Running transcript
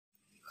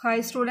Hi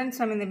students,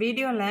 நம்ம இந்த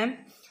வீடியோல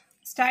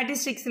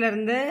ஸ்டாட்டிஸ்டிக்ஸ்ல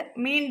இருந்து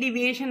mean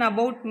deviation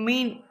about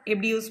mean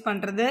எப்படி யூஸ்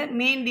பண்றது,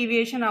 mean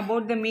deviation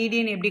about the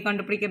median எப்படி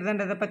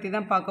கண்டுபிடிக்கிறதுன்றத பத்தி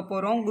தான் பார்க்க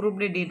போறோம்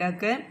group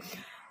dataக்கு.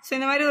 சோ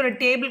இந்த மாதிரி ஒரு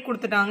டேபிள்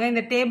கொடுத்துட்டாங்க.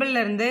 இந்த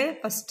டேபிள்ல இருந்து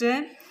first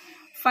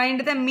find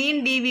the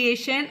mean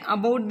deviation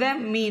about the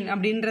mean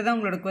அப்படின்றது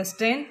உங்களோட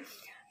क्वेश्चन.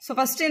 சோ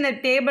ஃபர்ஸ்ட் இந்த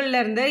டேபிள்ல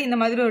இருந்து இந்த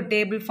மாதிரி ஒரு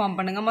டேபிள் ஃபார்ம்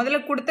பண்ணுங்க.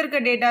 முதல்ல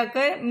கொடுத்திருக்க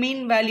டேட்டாக்கு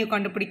மீன் வேல்யூ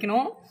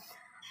கண்டுபிடிக்கணும்.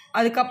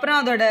 அதுக்கு அப்புறம்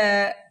அதோட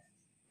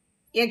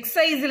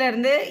எக்ஸைஸ்ல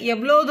இருந்து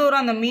எவ்வளவு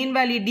தூரம் அந்த மீன்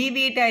வேல்யூ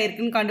டீவியேட்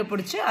ஆயிருக்குன்னு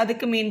கண்டுபிடிச்சு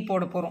அதுக்கு மீன்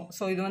போட போறோம்.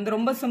 ஸோ இது வந்து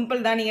ரொம்ப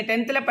சிம்பிள் தான். நீங்க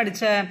 10th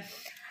படிச்ச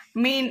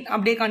மீன்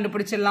அப்படியே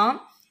கண்டுபிடிச்சிடலாம்.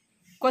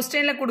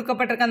 கொஸ்டின்ல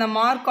கொடுக்கப்பட்டிருக்க அந்த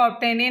mark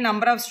ஆப்டைனே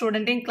number of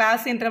ஸ்டூடெண்ட்டையும்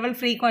class interval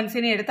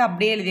ஃப்ரீக்வன்சின்னு எடுத்து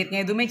அப்படியே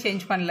எழுதியிருக்கேன். எதுவுமே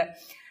சேஞ்ச் பண்ணல.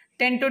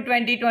 10 to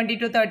 20,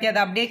 20 to 30 அது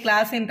அப்படியே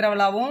கிளாஸ்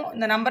இன்டர்வலாகவும்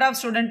இந்த நம்பர் ஆஃப்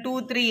ஸ்டூடெண்ட் 2,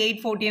 3, 8,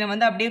 14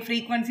 வந்து அப்படியே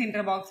ஃப்ரீக்வன்சி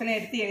இன்டர் பாக்ஸில்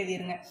எடுத்து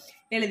எழுதிருங்க.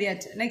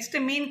 எழுதியாச்சு. நெக்ஸ்ட்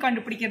மீன்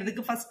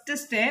கண்டுபிடிக்கிறதுக்கு ஃபர்ஸ்ட்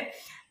ஸ்டெப்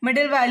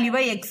மிடில்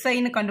வேல்யூவை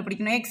xiன்னு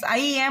கண்டுபிடிக்கணும்.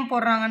 xi ஏன்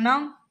போடுறாங்கன்னா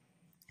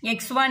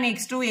x1,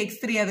 x2,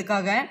 x3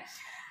 அதுக்காக.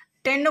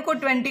 10க்கும்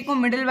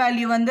 20க்கும் மிடில்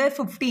வேல்யூ வந்து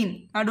 15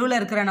 நடுவில்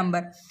இருக்கிற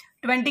நம்பர்.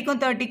 20க்கும்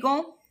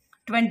 30க்கும்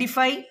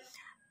 25,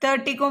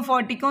 30க்கும்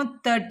 40க்கும்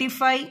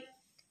 35,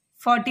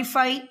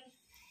 45,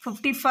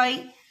 55,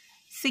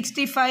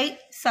 65,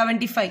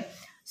 75.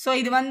 ஸோ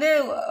இது வந்து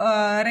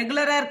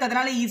ரெகுலராக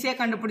இருக்கிறதுனால ஈஸியாக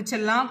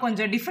கண்டுபிடிச்சிடலாம்.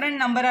 கொஞ்சம்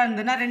டிஃப்ரெண்ட் நம்பராக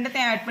இருந்ததுன்னா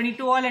ரெண்டுத்தையும் ஆட் பண்ணி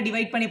 2ஆல்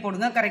டிவைட் பண்ணி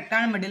போடுங்க,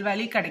 கரெக்டான மிடில்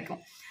வேல்யூ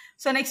கிடைக்கும்.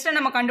 ஸோ நெக்ஸ்ட்டு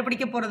நம்ம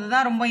கண்டுபிடிக்க போகிறது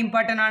தான் ரொம்ப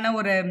இம்பார்ட்டண்டான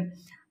ஒரு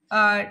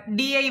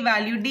டிஐ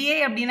வேல்யூ. டிஐ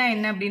அப்படின்னா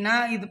என்ன அப்படின்னா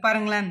இது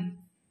பாருங்களேன்,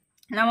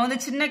 நம்ம வந்து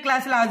சின்ன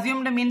கிளாஸில்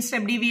அசியூம்டு மீன்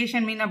ஸ்டெப்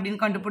டீவியேஷன் மீன்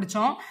அப்படின்னு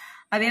கண்டுபிடிச்சோம்.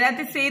 அது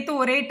எல்லாத்தையும் சேர்த்து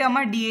ஒரே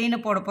டேர்மாக டிஐன்னு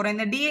போட போகிறோம்.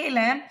 இந்த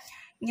டிஐயில்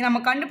இங்கே நம்ம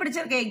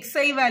கண்டுபிடிச்சிருக்க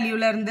எக்ஸ்ஐ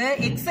வேல்யூலேருந்து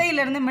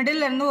எக்ஸ்ஐலேருந்து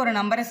மிடில்லேருந்து ஒரு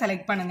நம்பரை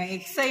செலக்ட் பண்ணுங்கள்.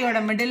 எக்ஸ்ஐயோட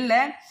மிடில்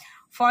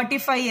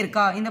 45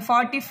 இருக்கா, இந்த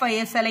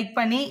 45ஐ செலக்ட்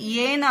பண்ணி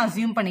ஏன்னு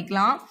அசியூம்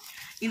பண்ணிக்கலாம்.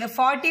 இந்த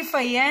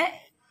 45ஐ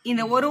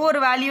இந்த ஒரு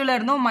வேல்யூல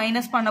இருந்தும்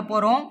மைனஸ் பண்ண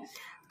போறோம்.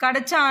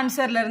 கிடைச்ச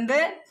ஆன்சர்ல இருந்து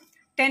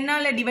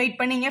 10ஆல டிவைட்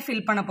பண்ணி இங்க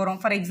ஃபில் பண்ண போறோம்.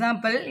 ஃபார்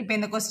எக்ஸாம்பிள் இப்போ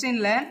இந்த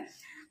क्वेश्चनல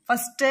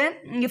ஃபர்ஸ்ட்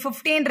இங்க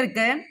 15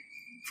 இருக்கு.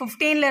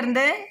 15ல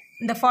இருந்து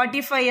இந்த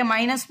 45ஐ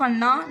மைனஸ்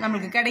பண்ணா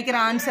நமக்கு கிடைக்கிற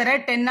ஆன்சரை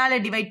 10ஆல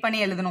டிவைட் பண்ணி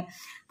எழுதணும்.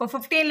 இப்போ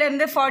 15ல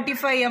இருந்து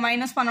 45ஐ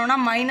மைனஸ் பண்ணோம்னா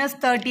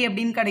 -30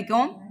 அப்படின்னு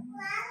கிடைக்கும்.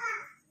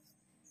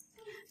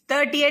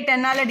 30ஐ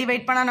 10ஆல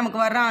டிவைட் பண்ணா நமக்கு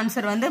வர்ற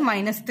ஆன்சர் வந்து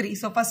 -3.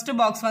 ஸோ ஃபர்ஸ்ட்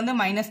பாக்ஸ் வந்து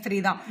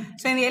 -3 தான்.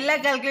 ஸோ இந்த எல்லா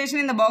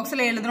கால்குலேஷனும் இந்த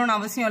பாக்ஸில் எழுதணும்னு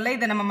அவசியம் இல்லை.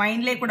 இதை நம்ம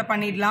மைண்ட்லேயே கூட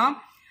பண்ணிடலாம்.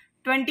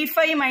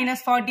 25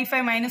 -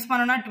 45 மைனஸ்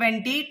பண்ணோம்னா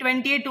 20,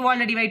 20ஐ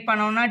 2ஆல டிவைட்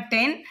பண்ணோம்னா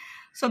 10.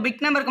 ஸோ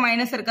பிக் நம்பருக்கு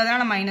மைனஸ்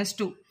இருக்கிறதுனால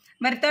 -2.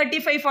 மாதிரி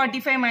 35,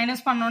 45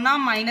 மைனஸ் பண்ணோம்னா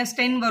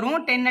 -10 வரும்.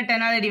 10ஐ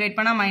 10ஆல டிவைட்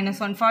பண்ணா -1.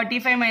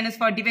 45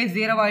 - 45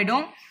 0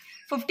 ஆயிடும்.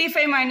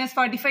 55 -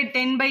 45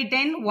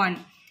 10/10 1.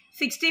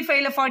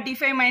 65ல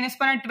 45 மைனஸ்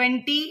பண்ண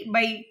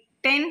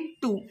 20/10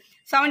 2.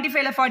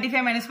 75ல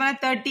 45 மைனஸ் பண்ண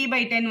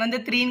 30/10 வந்து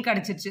 3ன்னு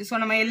கிடைச்சிருச்சு. ஸோ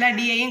நம்ம எல்லா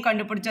டிஐயும்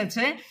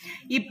கண்டுபிடிச்சாச்சு.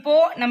 இப்போ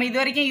நம்ம இது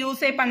வரைக்கும்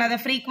யூஸே பண்ணாத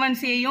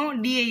ஃப்ரீக்வன்சியையும்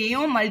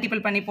டிஐயையும்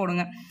மல்டிபிள் பண்ணி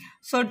போடுங்க.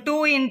 ஸோ 2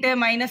 ×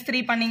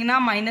 -3 பண்ணீங்கன்னா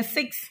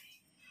 -6.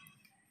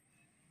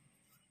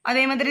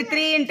 அதே மாதிரி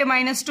 3 ×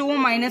 -2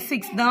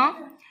 -6 தான்.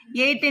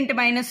 8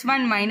 ×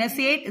 -1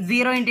 -8.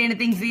 0 ×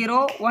 anything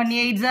 0. 1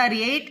 8s are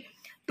 8.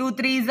 2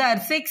 3s are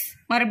 6.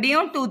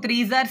 மறுபடியும் 2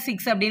 3s are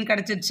 6 அப்படின்னு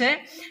கிடைச்சிருச்சு.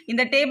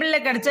 இந்த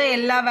டேபிளில் கிடைச்ச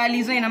எல்லா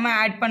வேல்யூஸையும் நம்ம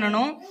ஆட்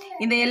பண்ணணும்.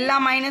 இந்த எல்லா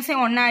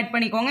மைனஸையும் ஒன்றா ஆட்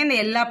பண்ணிக்கோங்க, இந்த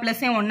எல்லா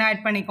ப்ளஸையும் ஒன்றா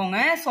ஆட் பண்ணிக்கோங்க.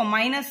 ஸோ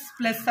மைனஸ்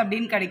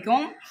அப்படின்னு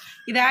கிடைக்கும்.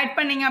 இதை ஆட்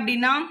பண்ணீங்க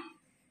அப்படின்னா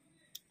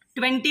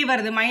 20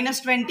 வருது.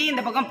 -20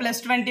 இந்த பக்கம்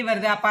 +20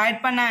 வருது. அப்போ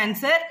ஆட் பண்ண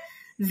ஆன்சர்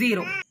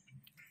 0.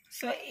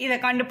 ஸோ இதை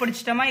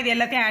கண்டுபிடிச்சிட்டோமா, இது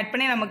எல்லாத்தையும் ஆட்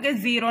பண்ணி நமக்கு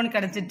 0ன்னு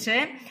கிடைச்சிச்சு.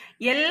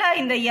 எல்லா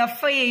இந்த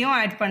எஃப்ஐயையும்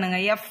ஆட் பண்ணுங்க.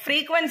 எஃப்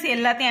ஃப்ரீக்வன்சி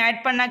எல்லாத்தையும் ஆட்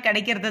பண்ணால்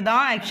கிடைக்கிறது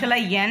தான்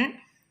ஆக்சுவலாக என்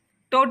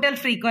total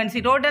frequency.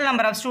 Total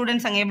number of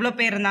students அங்கே எவ்வளோ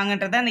பேர்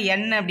இருந்தாங்கன்றத அந்த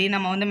என் அப்படின்னு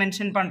நம்ம வந்து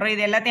மென்ஷன் பண்ணுறோம்.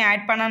 இது எல்லாத்தையும்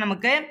ஆட் பண்ணால்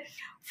நமக்கு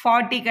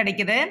 40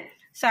 கிடைக்குது.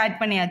 ஸோ ஆட்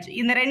பண்ணியாச்சு.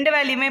 இந்த ரெண்டு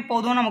வேல்யூமே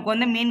போதும் நமக்கு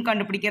வந்து மீன்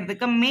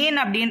கண்டுபிடிக்கிறதுக்கு. மீன்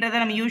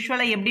அப்படின்றத நம்ம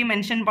யூஸ்வலாக எப்படி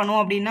மென்ஷன்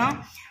பண்ணுவோம் அப்படின்னா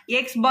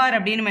எக்ஸ் பார்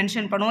அப்படின்னு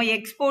மென்ஷன் பண்ணுவோம்.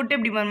 எக்ஸ் போட்டு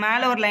இப்படி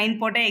மேலே ஒரு லைன்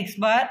போட்டால் எக்ஸ்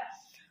பார்,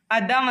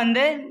 அதுதான்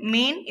வந்து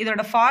மீன்.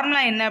 இதோட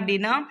ஃபார்முலா என்ன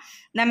அப்படின்னா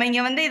நம்ம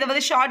இங்கே வந்து இதை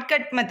வந்து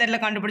ஷார்ட்கட்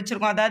மெத்தடில்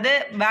கண்டுபிடிச்சிருக்கோம். அதாவது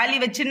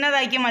வேல்யூவை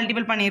சின்னதாக்கி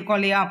மல்டிபிள் பண்ணியிருக்கோம்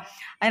இல்லையா.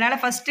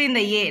 அதனால ஃபர்ஸ்ட்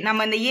இந்த ஏ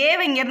நம்ம இந்த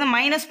ஏவை இங்கேருந்து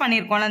மைனஸ்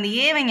பண்ணியிருக்கோம்ல, அந்த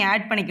ஏவை இங்கே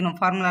ஆட் பண்ணிக்கணும்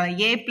ஃபார்முலாவில்.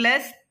 ஏ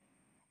ப்ளஸ்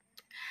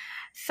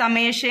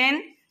சமேஷன்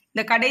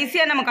இந்த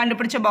கடைசியாக நம்ம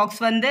கண்டுபிடிச்ச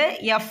பாக்ஸ் வந்து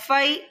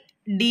FI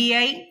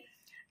DI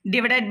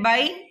divided by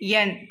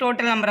N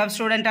total number of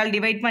ஸ்டூடெண்டால்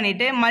divide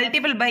பண்ணிட்டு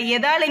மல்டிபிள் பை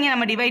எதால் இங்கே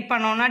நம்ம டிவைட்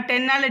பண்ணோம்னா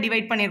 10ஆல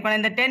டிவைட் பண்ணியிருக்கோம்.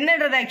 இந்த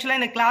 10ன்றது ஆக்சுவலாக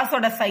இந்த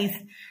கிளாஸோட சைஸ்,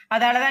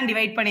 அதால தான்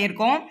டிவைட்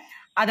பண்ணியிருக்கோம்.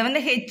 அதை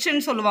வந்து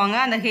ஹெச்ன்னு சொல்லுவாங்க.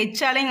 அந்த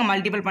ஹெச்சால இங்கே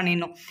மல்டிபிள்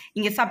பண்ணிடணும்.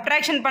 இங்கே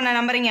சப்ட்ராக்ஷன் பண்ண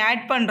நம்பர் இங்கே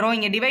ஆட் பண்ணுறோம்,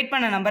 இங்கே டிவைட்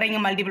பண்ண நம்பரை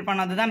இங்கே மல்டிபிள்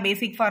பண்ணோம். அதுதான்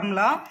பேசிக்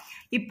ஃபார்முலா.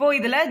 இப்போ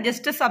இதில்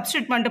ஜஸ்ட்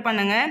சப்ஸ்டியூட் பண்ணிட்டு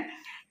பண்ணுங்க.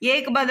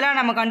 ஏக்கு பதிலாக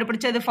நம்ம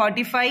கண்டுபிடிச்சது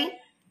 45,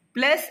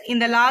 plus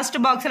இந்த லாஸ்ட்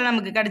பாக்ஸில்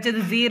நமக்கு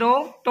கிடைச்சது 0,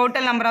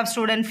 total number of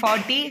student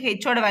 40,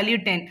 ஹெச்சோட value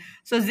 10.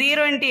 So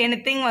 0 into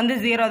anything வந்து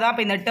 0 தான்.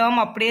 அப்போ இந்த டேர்ம்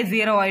அப்படியே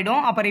 0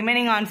 ஆகிடும். அப்போ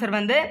ரிமைனிங் ஆன்சர்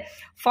வந்து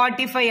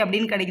 45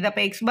 அப்படின்னு கிடைக்குது.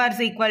 அப்போ X bar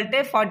is equal to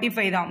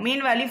 45 தான்.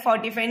 மீன் வேல்யூ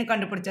 45ன்னு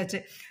கண்டுபிடிச்சாச்சு.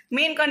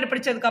 மீன்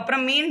கண்டுபிடிச்சதுக்கு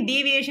அப்புறம் மீன்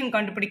டீவியேஷன்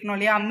கண்டுபிடிக்கணும்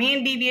இல்லையா?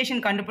 மீன்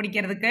டீவியேஷன்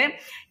கண்டுபிடிக்கிறதுக்கு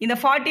இந்த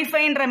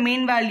 45ன்ற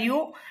மீன் வேல்யூ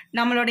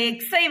நம்மளோட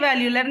எக்ஸ்ஐ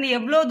வேல்யூலேருந்து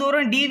எவ்வளோ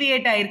தூரம்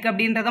டீவியேட் ஆயிருக்கு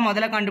அப்படின்றத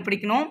முதல்ல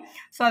கண்டுபிடிக்கணும்.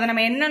 ஸோ அதை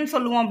நம்ம என்னன்னு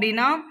சொல்லுவோம்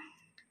அப்படின்னா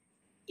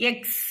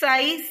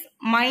xi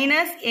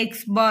மைனஸ்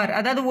எக்ஸ் பார்.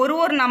 அதாவது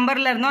ஒரு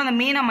நம்பர்ல இருந்தும் அந்த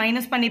மீனை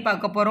மைனஸ் பண்ணி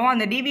பார்க்க போறோம்.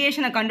 அந்த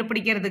டீவியேஷனை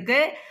கண்டுபிடிக்கிறதுக்கு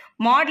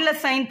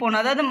மாடுலஸ் சைன்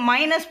போடணும், அதாவது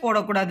மைனஸ்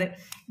போடக்கூடாது.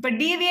 இப்போ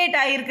டீவியேட்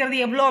ஆகிருக்கிறது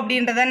எவ்வளோ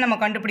அப்படின்றத நம்ம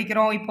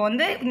கண்டுபிடிக்கிறோம். இப்போ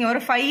வந்து இங்கே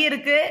ஒரு 5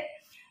 இருக்கு,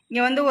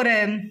 இங்கே வந்து ஒரு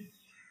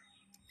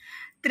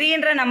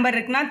 3ன்ற நம்பர்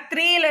இருக்குன்னா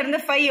 3லேருந்து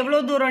 5 எவ்வளோ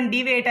தூரம்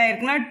டிவைட்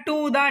ஆயிருக்குன்னா 2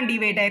 தான்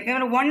டிவைட் ஆயிருக்கு.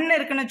 1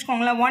 இருக்குன்னு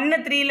வச்சுக்கோங்களேன், 1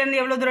 3லேருந்து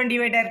எவ்வளோ தூரம்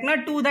டிவைட் ஆயிருக்குன்னா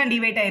 2 தான்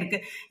டிவைட் ஆயிருக்கு.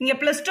 இங்கே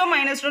 +2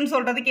 -2ன்னு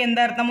சொல்றதுக்கு எந்த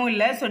அர்த்தமும்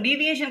இல்லை. ஸோ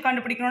டீவியேஷன்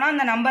கண்டுபிடிக்கணும்னா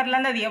அந்த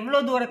நம்பர்லேருந்து அது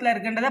எவ்வளோ தூரத்தில்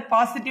இருக்குன்றத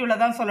பாசிட்டிவ்ல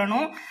தான்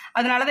சொல்லணும்.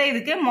 அதனால தான்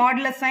இதுக்கு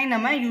மாடுலஸ் சைன்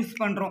நம்ம யூஸ்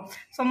பண்ணுறோம்.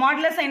 ஸோ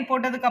மாடுலஸ் சைன்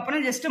போட்டதுக்கு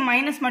அப்புறம் ஜஸ்ட்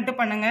மைனஸ் மட்டும்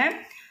பண்ணுங்க.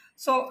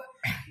 ஸோ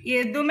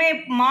எதுவுமே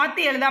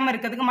மாற்றி எழுதாமல்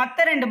இருக்கிறதுக்கு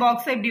மற்ற 2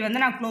 பாக்ஸை இப்படி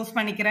வந்து நான் க்ளோஸ்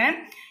பண்ணிக்கிறேன்.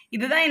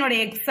 இதுதான் என்னோட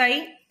எக்ஸ்ஐ.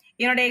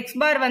 என்னோட எக்ஸ்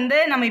பார் வந்து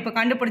நம்ம இப்போ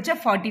கண்டுபிடிச்ச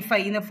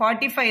 45. இந்த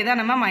 45 தான்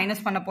நம்ம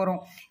மைனஸ் பண்ண போகிறோம்.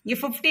 இங்கே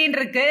 15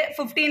 இருக்கு,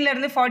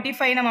 15லேருந்து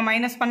 45 நம்ம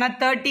மைனஸ் பண்ணால்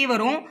 30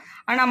 வரும்.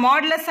 ஆனால்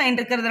மாடுலஸ் சைன்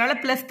இருக்கிறதுனால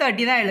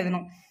 +30 தான்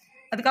எழுதணும்.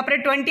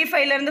 அதுக்கப்புறம்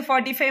 25லேருந்து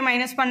 45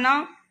 மைனஸ்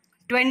பண்ணால்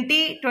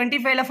 20,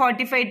 25ல்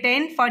 45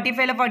 10,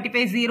 45ல்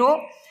 45 0,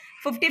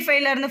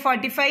 55லேருந்து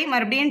 45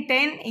 மறுபடியும்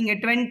 10, இங்கே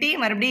 20,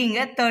 மறுபடியும்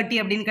இங்கே 30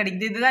 அப்படின்னு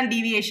கிடைக்குது. இதுதான்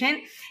டீவியேஷன்.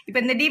 இப்போ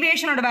இந்த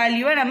டீவியேஷனோட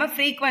வேல்யூவை நம்ம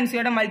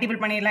ஃப்ரீக்வன்சியோட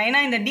மல்டிபிள் பண்ணிடலாம்.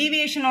 ஏன்னா இந்த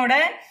டீவியேஷனோட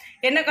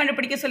என்ன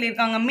கண்டுபிடிக்க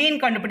சொல்லியிருக்காங்க? மீன்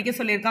கண்டுபிடிக்க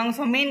சொல்லியிருக்காங்க.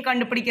 ஸோ மீன்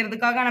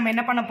கண்டுபிடிக்கிறதுக்காக நம்ம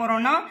என்ன பண்ண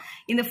போறோம்னா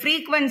இந்த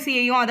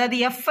ஃப்ரீக்வன்சியையும் அதாவது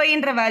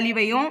எஃப்ஐன்ற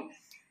வேல்யூவையும்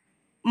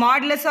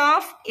modulus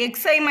of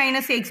x i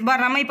minus X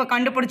பார் நம்ம இப்போ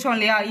கண்டுபிடிச்சோம்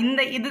இல்லையா?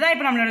 இதுதான்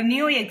இப்போ நம்மளோட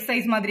நியூ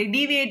எக்ஸைஸ் மாதிரி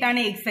டீவியேட்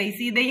ஆன எக்ஸைஸ்.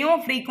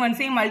 இதையும்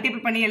ஃப்ரீக்வன்சியும்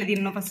மல்டிபிள் பண்ணி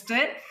எழுதிடணும் ஃபர்ஸ்ட்.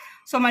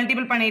 ஸோ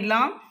மல்டிபிள்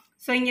பண்ணிடலாம்.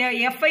 ஸோ இங்கே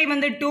எஃப்ஐ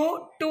வந்து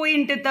 2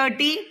 into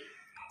 30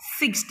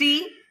 60,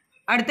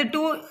 அடுத்து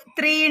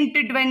 3 into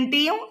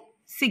 20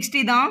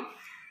 60 தான்.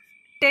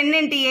 10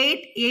 into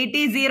 8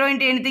 80, 0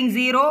 into anything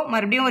 0,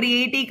 மறுபடியும் ஒரு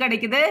 80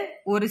 கிடைக்குது,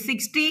 ஒரு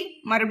 60,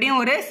 மறுபடியும்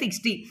ஒரு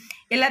 60.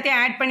 எல்லாத்தையும்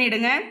ஆட்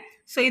பண்ணிடுங்க.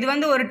 ஸோ இது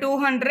வந்து ஒரு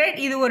 200,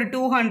 இது ஒரு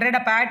 200.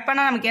 அப்போ ஆட்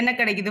பண்ணால் நமக்கு என்ன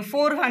கிடைக்குது?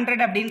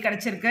 400 அப்படின்னு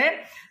கிடைச்சிருக்கு.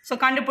 ஸோ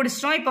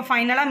கண்டுபிடிச்சிட்டோம். இப்போ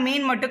ஃபைனலாக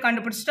மீன் மட்டும்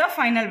கண்டுபிடிச்சிட்டா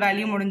ஃபைனல்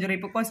வேல்யூ முடிஞ்சிடும்.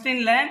 இப்போ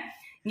கொஸ்டினில்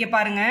இங்கே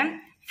பாருங்க,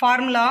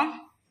 formula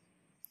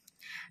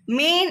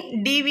mean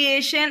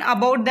deviation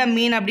about the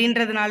மீன்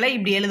அப்படின்றதுனால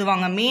இப்படி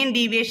எழுதுவாங்க. மீன்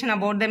deviation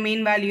about the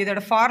mean value.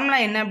 இதோட ஃபார்முலா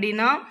என்ன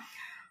அப்படின்னா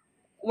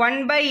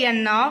 1/n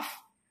of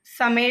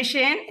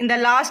summation. இந்த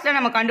லாஸ்ட்ல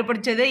நம்ம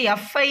கண்டுபிடிச்சது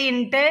fi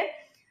into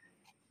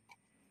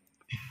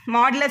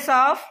modulus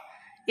of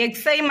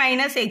xi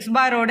minus x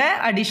bar ஓட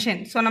addition.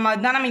 ஸோ நம்ம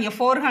அதுதான் நம்ம இங்கே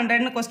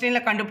 400ன்னு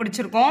கொஸ்டினில்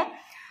கண்டுபிடிச்சிருக்கோம்.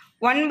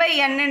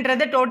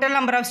 1/nன்றது டோட்டல்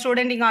நம்பர் ஆஃப்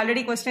ஸ்டூடெண்ட். இங்கே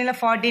ஆல்ரெடி கொஸ்டினில்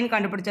 14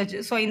 கண்டுபிடிச்சாச்சு.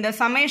 ஸோ இந்த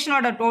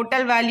சமேஷனோட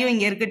டோட்டல் வேல்யூ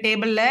இங்கே இருக்கு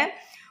டேபிளில்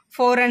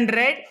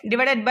 400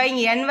 டிவைடட் பை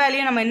இங்கே n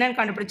வேல்யூ நம்ம என்னன்னு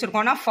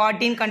கண்டுபிடிச்சிருக்கோம்னா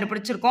 14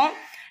 கண்டுபிடிச்சிருக்கோம்.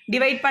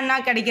 டிவைட்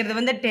பண்ணால் கிடைக்கிறது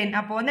வந்து 10.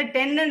 அப்போ வந்து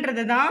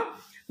 10ன்றது தான்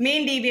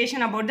மீன்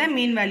deviation about the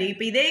mean value.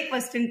 இப்போ இதே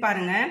கொஸ்டின்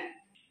பாருங்க.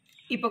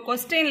 இப்போ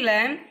கொஸ்டின்ல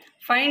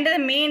find the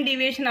mean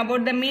deviation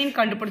about the மீன்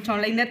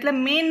கண்டுபிடிச்சோம்ல, இந்த இடத்துல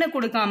மீன்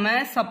கொடுக்காம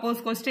சப்போஸ்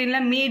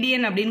கொஸ்டின்ல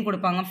மீடியன் அப்படின்னு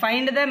கொடுப்பாங்க.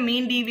 Find the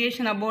mean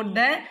deviation about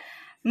the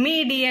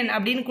median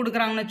அப்படின்னு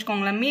கொடுக்குறாங்கன்னு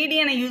வச்சுக்கோங்களேன்.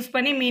 மீடியனை யூஸ்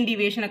பண்ணி மீன்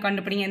டீவியேஷனை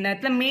கண்டுபிடிங்க. இந்த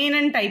இடத்துல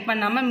மீன் டைப்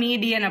பண்ணாம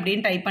மீடியன்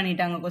அப்படின்னு டைப்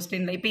பண்ணிட்டாங்க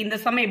கொஸ்டின்ல. இப்போ இந்த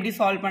சம் எப்படி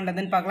சால்வ்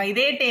பண்றதுன்னு பார்க்கலாம்.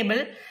 இதே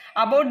டேபிள்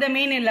அபவுட் த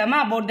மீன் இல்லாம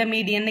அபவுட் த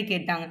மீடியன்னு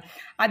கேட்டாங்க.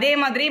 அதே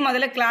மாதிரி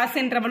முதல்ல கிளாஸ்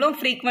இன்டர்வலும்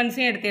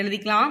ஃப்ரீக்வன்சியும் எடுத்து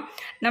எழுதிக்கலாம்.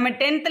 நம்ம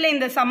 10th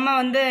இந்த சம்மை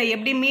வந்து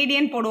எப்படி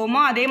மீடியன்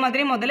போடுவோமோ அதே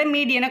மாதிரி முதல்ல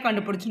மீடியனை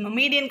கண்டுபிடிச்சிடணும்.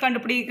 மீடியன்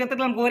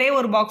கண்டுபிடிக்கிறதுக்கு நமக்கு ஒரே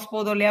ஒரு பாக்ஸ்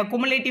போதும் இல்லையா?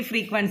 Cumulative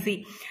frequency.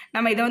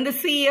 நம்ம இதை வந்து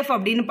சிஎஃப்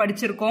அப்படின்னு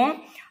படிச்சிருக்கோம்.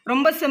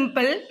 ரொம்ப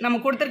சிம்பிள். நம்ம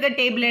கொடுத்துருக்க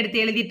டேபிள்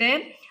எடுத்து எழுதிட்டு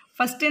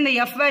ஃபர்ஸ்ட் இந்த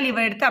எஃப்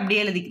வேல்யூவை எடுத்து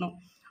அப்படியே எழுதிக்கணும்.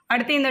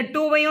 அடுத்து இந்த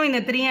 2வையும் இந்த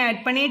 3யும்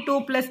ஆட் பண்ணி 2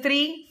 +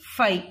 3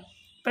 5.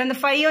 அப்புறம் இந்த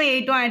 5ம்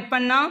 8ம் ஆட்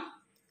பண்ணா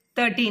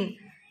 13,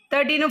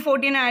 13ம்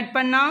 14ம் ஆட்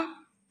பண்ணா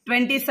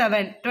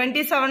 27,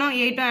 27ம்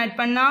 8ம் ஆட்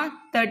பண்ணா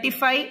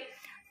 35,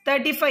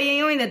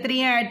 35யும் இந்த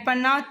 3யும் ஆட்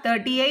பண்ணா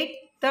 38,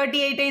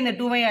 38 இந்த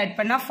 2வையும் ஆட்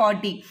பண்ணா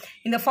 40.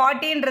 இந்த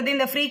 40ன்றது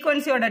இந்த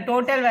ஃப்ரீக்வன்சியோட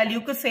டோட்டல்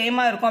வேல்யூக்கு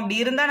சேமா இருக்கும். அப்படி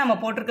இருந்தா நம்ம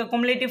போட்டிருக்க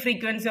குமுலேட்டிவ்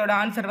ஃப்ரீக்வன்சியோட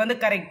ஆன்சர் வந்து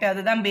கரெக்ட்.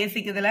 அதுதான்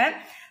பேசிக் இதுல.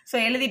 ஸோ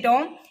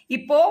எழுதிட்டோம்.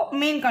 இப்போ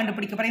மீன்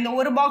கண்டுபிடிக்க போறோம். இந்த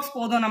ஒரு பாக்ஸ்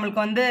போதும்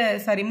நம்மளுக்கு வந்து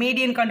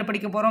மீடியன்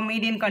கண்டுபிடிக்க போறோம்.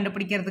 மீடியன்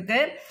கண்டுபிடிக்கிறதுக்கு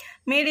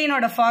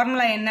மீடியனோட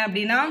ஃபார்முலா என்ன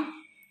அப்படின்னா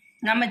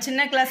நம்ம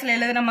சின்ன கிளாஸ்ல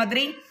எழுதுற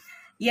மாதிரி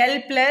L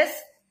 +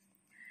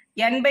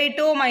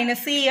 n/2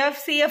 - CF.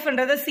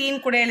 CFன்றத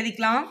சீன் கூட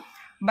எழுதிக்கலாம்.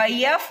 by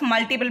f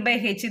multiple by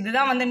h.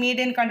 இதுதான் வந்து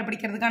மீடியன்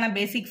கண்டுபிடிக்கிறதுக்கான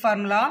பேசிக்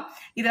ஃபார்முலா.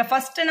 இதில்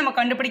ஃபர்ஸ்ட் நம்ம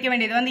கண்டுபிடிக்க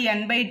வேண்டியது வந்து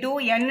n/2.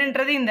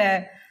 nன்றது இந்த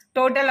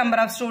டோட்டல்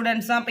நம்பர் ஆஃப்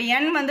ஸ்டூடெண்ட்ஸ் தான். இப்போ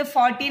n வந்து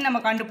 40 நம்ம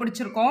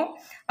கண்டுபிடிச்சிருக்கோம்.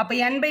 அப்போ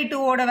n/2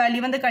 ஓட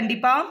வேல்யூ வந்து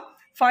கண்டிப்பாக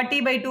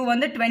 40/2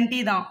 வந்து 20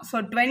 தான். ஸோ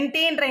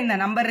 20ன்ற இந்த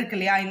நம்பர் இருக்கு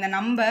இல்லையா, இந்த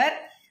நம்பர்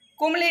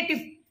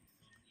குமுலேட்டிவ்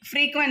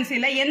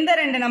ஃப்ரீக்வன்சியில் எந்த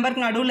ரெண்டு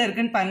நம்பருக்கு நடுவில்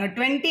இருக்குன்னு பாருங்க.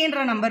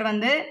 20ன்ற நம்பர்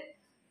வந்து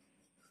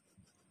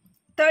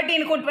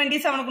 13க்கும்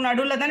 27க்கும்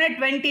நடுவில் தானே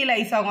 20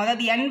 லைஸ் ஆகும்.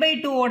 அதாவது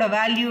n/2 ஓட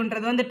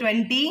வேல்யூன்றது வந்து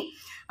 20.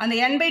 அந்த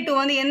n/2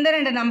 வந்து எந்த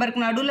ரெண்டு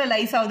நம்பருக்கு நடுவில்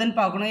லைஸ் ஆகுதுன்னு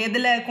பார்க்கணும்.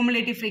 எதில்?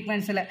 குமுலேட்டிவ்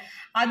ஃப்ரீக்வன்சியில்.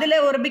 அதில்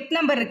ஒரு பிக்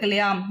நம்பர் இருக்கு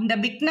இல்லையா, இந்த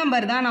பிக்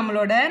நம்பர் தான்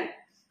நம்மளோட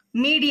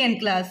மீடியன்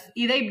கிளாஸ்.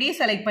 இதை இப்படியே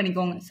செலக்ட்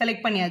பண்ணிக்கோங்க.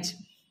 செலக்ட் பண்ணியாச்சு.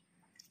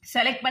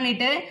 செலக்ட்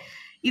பண்ணிவிட்டு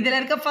இதில்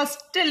இருக்க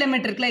ஃபர்ஸ்ட்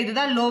லிமிட் இருக்குல்ல,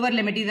 இதுதான் லோவர்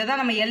லிமிட். இதை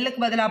தான் நம்ம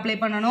எல்லுக்கு பதிலாக அப்ளை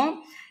பண்ணணும்.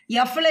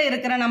 எஃப்ல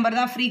இருக்கிற நம்பர்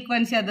தான்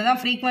ஃப்ரீக்வன்சி, அதை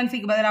தான்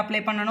ஃப்ரீக்வன்சிக்கு பதிலாக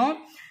அப்ளை பண்ணணும்.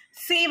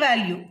 சி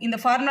வேல்யூ, இந்த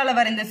ஃபார்முலாவில்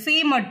வர இந்த சி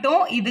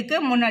மட்டும் இதுக்கு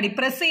முன்னாடி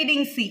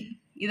ப்ரெசீடிங் சி,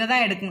 இதை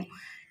தான் எடுக்கணும்.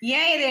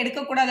 ஏன் இதை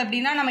எடுக்கக்கூடாது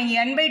அப்படின்னா, நம்ம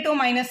n/2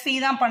 மைனஸ் சி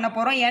தான் பண்ண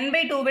போகிறோம்.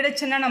 n/2 விட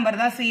சின்ன நம்பர்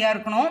தான் சியாக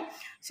இருக்கணும்.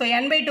 ஸோ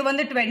n/2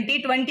 வந்து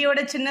 20யோட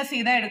சின்ன சி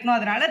தான் எடுக்கணும்.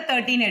 அதனால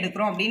 13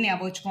 எடுக்கிறோம் அப்படின்னு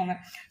ஞாபகம் வச்சுக்கோங்க.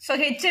 ஸோ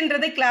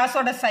ஹெச்ன்றது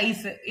கிளாஸோட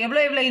சைஸ்.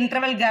 எவ்வளோ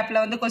இன்டர்வல்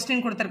கேப்பில் வந்து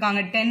கொஸ்டின்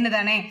கொடுத்துருக்காங்க, 10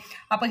 தானே.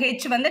 அப்போ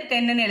ஹெச் வந்து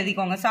 10ன்னு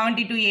எழுதிக்கோங்க.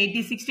 70 to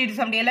 80, 60 to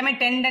 70 எல்லாமே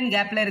 10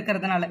 கேப்பில்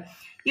இருக்கிறதுனால.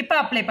 இப்போ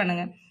அப்ளை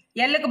பண்ணுங்க.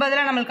 எல்லுக்கு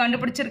பதிலாக நம்மளுக்கு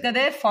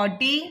கண்டுபிடிச்சிருக்கிறது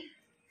 40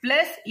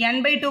 ப்ளஸ்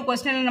n/2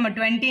 கொஸ்டினில் நம்ம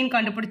 20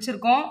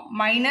 கண்டுபிடிச்சிருக்கோம்,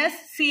 மைனஸ்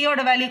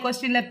சியோட வேல்யூ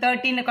கொஸ்டினில்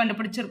 13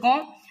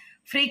 கண்டுபிடிச்சிருக்கோம்,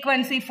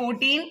 frequency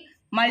 14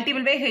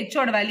 multiple by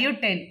ஹெச்சோட value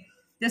 10.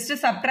 Just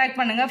subtract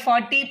பண்ணுங்க.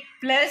 40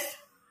 ப்ளஸ்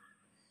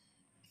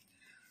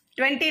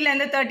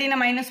 20லேருந்து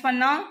 13 மைனஸ்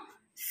பண்ணால்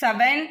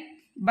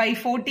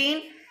 7/14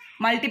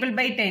 மல்டிபிள்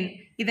பை 10.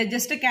 இதை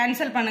ஜஸ்ட்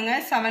கேன்சல் பண்ணுங்க.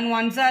 7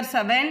 1s are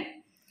 7,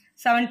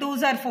 7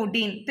 2s are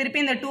 14. திருப்பி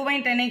இந்த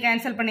 2ஐயும் 10ஐயும்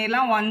கேன்சல்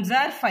பண்ணிடலாம். 1s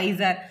are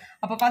 5s are.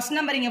 அப்போ ஃபர்ஸ்ட்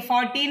நம்பர் இங்கே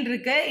 14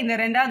 இருக்கு, இந்த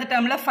ரெண்டாவது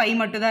டேர்மில் 5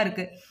 மட்டும் தான்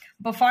இருக்கு.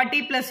 இப்போ 40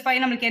 +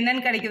 5 நம்மளுக்கு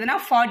என்னன்னு கிடைக்குதுன்னா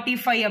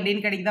 45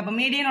 அப்படின்னு கிடைக்குது. அப்போ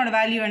மீடியனோட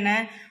வேல்யூ என்ன?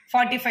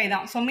 45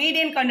 தான். ஸோ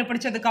மீடியன்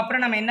கண்டுபிடிச்சதுக்கு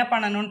அப்புறம் நம்ம என்ன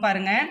பண்ணணும்னு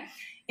பாருங்க.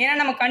 ஏன்னா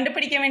நம்ம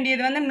கண்டுபிடிக்க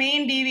வேண்டியது வந்து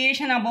main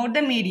deviation about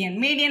the median.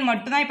 Median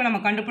மட்டும் தான் இப்போ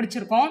நம்ம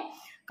கண்டுபிடிச்சிருக்கோம்.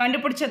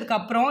 கண்டுபிடிச்சதுக்கு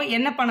அப்புறம்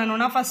என்ன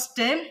பண்ணணும்னா,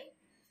 ஃபர்ஸ்ட்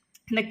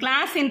இந்த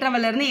கிளாஸ்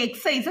இன்டர்வல்ல இருந்து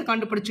எக்ஸைஸை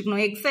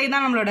கண்டுபிடிச்சிக்கணும். எக்ஸை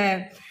தான் நம்மளோட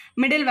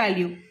மிடில்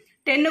வேல்யூ.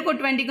 10க்கும்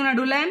 20க்கும்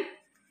நடுவில்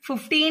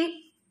 15,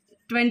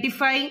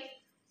 25,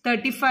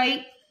 35,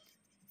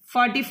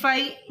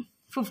 45,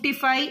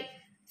 55,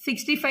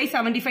 65,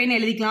 75ன்னு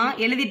எழுதிக்கலாம்.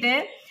 எழுதிட்டு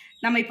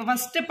நம்ம இப்போ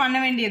ஃபர்ஸ்ட் பண்ண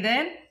வேண்டியது,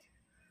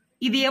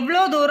 இது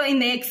எவ்வளோ தூரம்,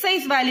 இந்த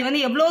எக்ஸைஸ் வேல்யூ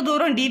வந்து எவ்வளோ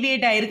தூரம்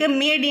டிவியேட் ஆயிருக்கு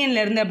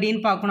மீடியன்ல இருந்து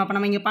அப்படின்னு பார்க்கணும். அப்போ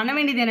நம்ம இங்கே பண்ண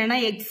வேண்டியது என்னன்னா,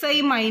 எக்ஸை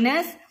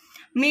மைனஸ்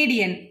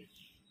மீடியன்,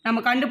 நம்ம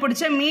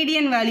கண்டுபிடிச்ச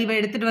மீடியன் வேல்யூவை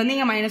எடுத்துட்டு வந்து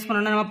இங்கே மைனஸ்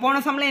பண்ணணும். நம்ம போன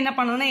சம்ல என்ன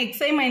பண்ணணும்னா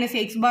எக்ஸ்ஐ மைனஸ்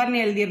எக்ஸ் பார்னு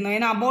எழுதியிருந்தோம்.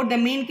 ஏன்னா அபவுட் த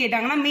மீன்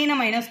கேட்டாங்கன்னா மீனை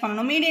மைனஸ்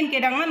பண்ணணும், மீடியன்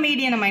கேட்டாங்கன்னா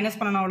மீடியனை மைனஸ்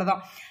பண்ணணும்,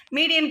 அவ்வளோதான்.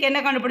 மீடியனுக்கு என்ன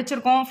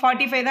கண்டுபிடிச்சிருக்கோம்?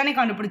 45 தானே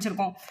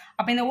கண்டுபிடிச்சிருக்கோம்.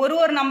 அப்போ இந்த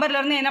ஒரு நம்பர்ல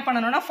இருந்து என்ன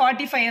பண்ணணும்னா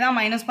 45 தான்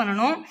மைனஸ்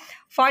பண்ணணும்.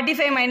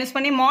 45 மைனஸ்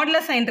பண்ணி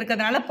மாடுலஸ் சைன்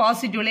இருக்கிறதுனால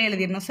பாசிட்டிவ்ல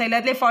எழுதிடணும். ஸோ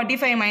எல்லாத்துலேயும்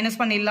 45 மைனஸ்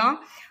பண்ணிடலாம்.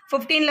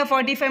 15ல்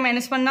 45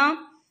 மைனஸ் பண்ணா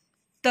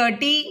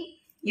 30,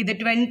 இது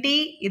 20,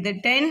 இது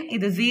 10,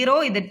 இது 0,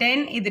 இது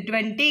 10, இது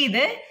 20,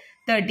 இது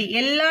 30.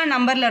 எல்லா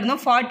நம்பர்ல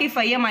இருந்தும்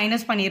 45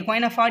 மைனஸ் பண்ணியிருக்கோம்.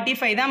 ஏன்னா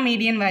 45 தான்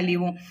மீடியன்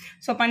வேல்யூவும்.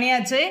 ஸோ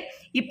பண்ணியாச்சு.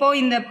 இப்போ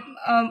இந்த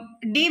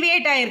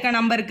டிவியேட் ஆயிருக்க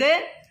நம்பருக்கு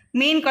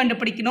மீன்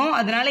கண்டுபிடிக்கணும்.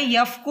 அதனால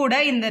எஃப் கூட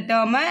இந்த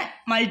டேர்மை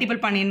மல்டிபிள்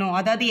பண்ணிடணும்.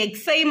 அதாவது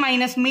எக்ஸ்ஐ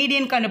மைனஸ்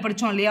மீடியன்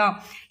கண்டுபிடிச்சோம் இல்லையா,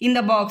 இந்த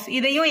பாக்ஸ்,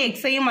 இதையும்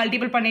எக்ஸையும்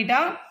மல்டிபிள் பண்ணிட்டா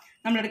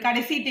நம்மளோட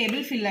கடைசி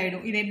டேபிள் ஃபில்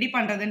ஆயிடும். இது எப்படி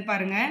பண்றதுன்னு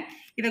பாருங்க.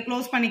 இதை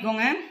க்ளோஸ்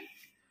பண்ணிக்கோங்க.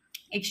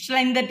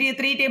 எக்ஸ்ட்ரா இந்த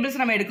 3 டேபிள்ஸ்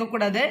நம்ம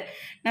எடுக்கக்கூடாது.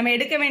 நம்ம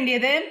எடுக்க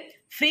வேண்டியது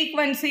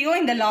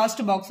ஃப்ரீக்வன்சியும் இந்த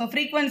லாஸ்ட் பாக்ஸ். ஸோ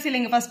ஃப்ரீக்வன்சியில்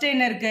இங்கே ஃபர்ஸ்ட்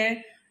என்ன இருக்கு?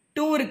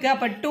 2 இருக்கு.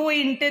 அப்போ 2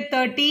 ×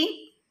 30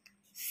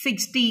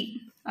 60,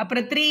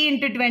 அப்புறம் 3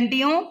 ×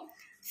 20யும்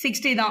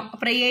 60 தான்.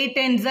 அப்புறம் 8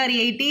 10s are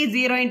 80,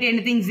 0 ×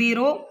 anything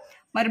 0,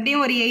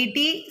 மறுபடியும் ஒரு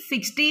 80,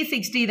 60,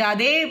 60. இது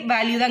அதே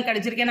வேல்யூ தான்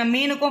கிடைச்சிருக்கு. ஏன்னா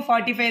மீனுக்கும்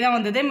 45 தான்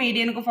வந்தது,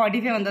 மீடியனுக்கும்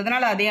 45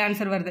 வந்ததுனால அதே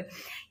ஆன்சர் வருது.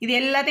 இது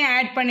எல்லாத்தையும்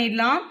ஆட்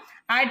பண்ணிடலாம்.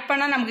 ஆட்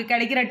பண்ணால் நமக்கு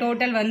கிடைக்கிற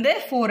டோட்டல் வந்து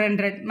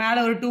 400. மேலே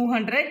ஒரு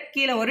 200,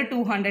 கீழே ஒரு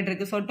 200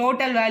 இருக்கு. ஸோ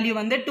டோட்டல் வேல்யூ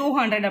வந்து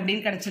 200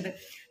 அப்படின்னு கிடைச்சது.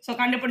 ஸோ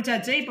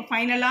கண்டுபிடிச்சாச்சு. இப்போ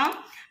ஃபைனலாக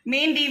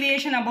மெயின்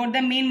டீவியேஷன் அபவுட்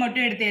த மீன்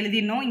மட்டும் எடுத்து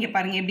எழுதிடணும். இங்கே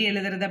பாருங்க எப்படி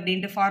எழுதுறது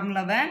அப்படின்ட்டு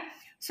ஃபார்முலாவை.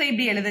 ஸோ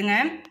இப்படி எழுதுங்க.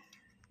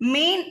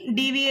 மீன்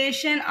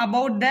டீவியேஷன்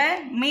அபவுட் த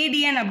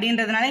மீடியன்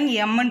அப்படின்றதுனால இங்கே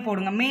எம்ன்னு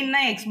போடுங்க. மீன்னா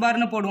எக்ஸ்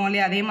பார்னு போடுவோம்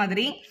இல்லையா, அதே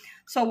மாதிரி.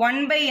 So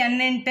 1/n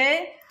 ×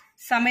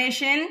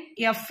 summation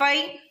FI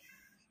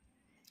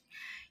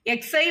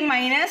x i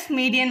minus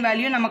median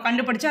value நம்ம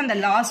கண்டுபிடிச்ச அந்த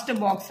லாஸ்ட்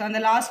பாக்ஸ். அந்த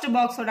லாஸ்ட்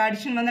பாக்ஸோட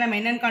அடிஷன் வந்து நம்ம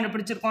என்னன்னு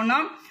கண்டுபிடிச்சிருக்கோம்னா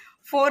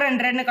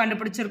 400ன்னு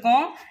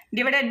கண்டுபிடிச்சிருக்கோம்.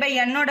 டிவைடட் பை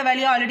என்னோட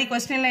வேல்யூ ஆல்ரெடி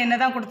கொஸ்டின்ல என்ன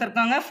தான்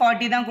கொடுத்துருக்காங்க?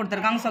 40 தான்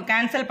கொடுத்துருக்காங்க. ஸோ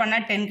கேன்சல்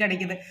பண்ணால் 10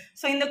 கிடைக்குது.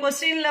 ஸோ இந்த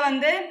கொஸ்டின்ல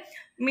வந்து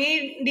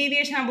மீன்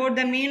டீவியேஷன் அபவுட்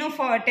த மீனும்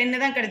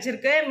 10 தான்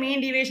கிடைச்சிருக்கு,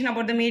 மீன் டீவியேஷன்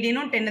அபவுட் த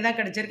மீடியனும் 10 தான்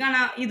கிடைச்சிருக்கு.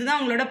 ஆனால் இதுதான்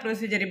உங்களோட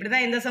ப்ரொசீஜர். இப்படி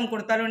தான் எந்த சம்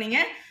கொடுத்தாலும்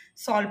நீங்கள்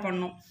சால்வ்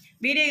பண்ணணும்.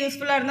 வீடியோ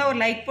யூஸ்ஃபுல்லாக இருந்தால்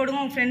ஒரு லைக்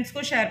போடுங்க, உங்கள்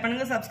ஃப்ரெண்ட்ஸ்க்கும் ஷேர்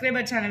பண்ணுங்கள்.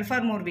 Subscriber channel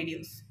for more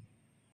videos.